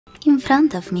In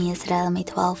front of me is Realme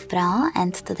 12 Pro,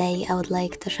 and today I would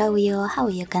like to show you how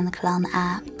you can clone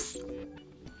apps.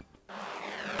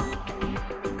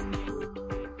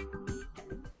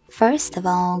 First of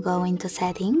all, go into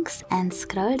Settings and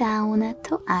scroll down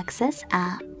to Access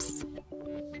Apps.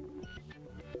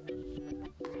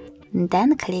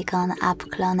 Then click on App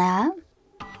Cloner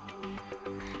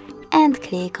and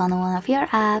click on one of your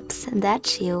apps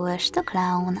that you wish to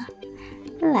clone,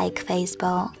 like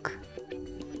Facebook.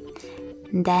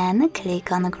 Then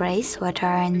click on grey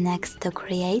sweater next to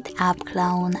Create App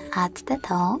Clone at the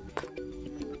top.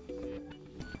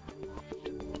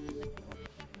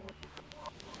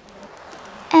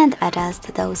 And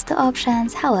adjust those two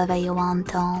options however you want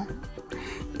to.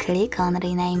 Click on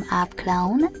Rename App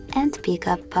Clone and pick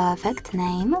a perfect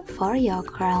name for your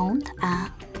cloned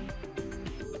app.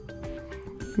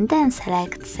 Then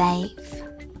select Save.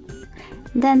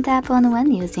 Then tap on When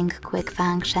using quick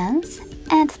functions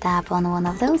and tap on one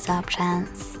of those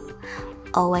options.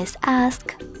 Always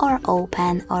ask or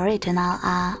open original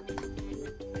app.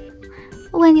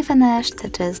 When you finished,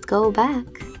 just go back.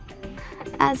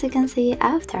 As you can see,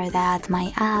 after that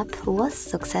my app was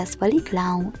successfully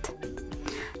cloned.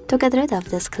 To get rid of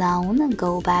this clone,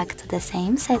 go back to the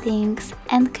same settings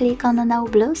and click on the now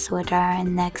blue sweater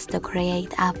next to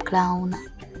Create App Clone.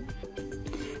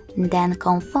 Then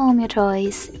confirm your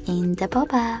choice in the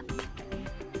pop-up.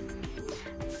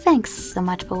 Thanks so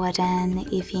much for watching.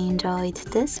 If you enjoyed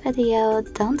this video,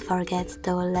 don't forget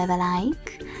to leave a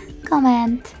like,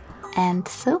 comment and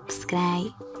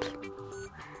subscribe.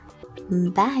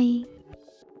 Bye!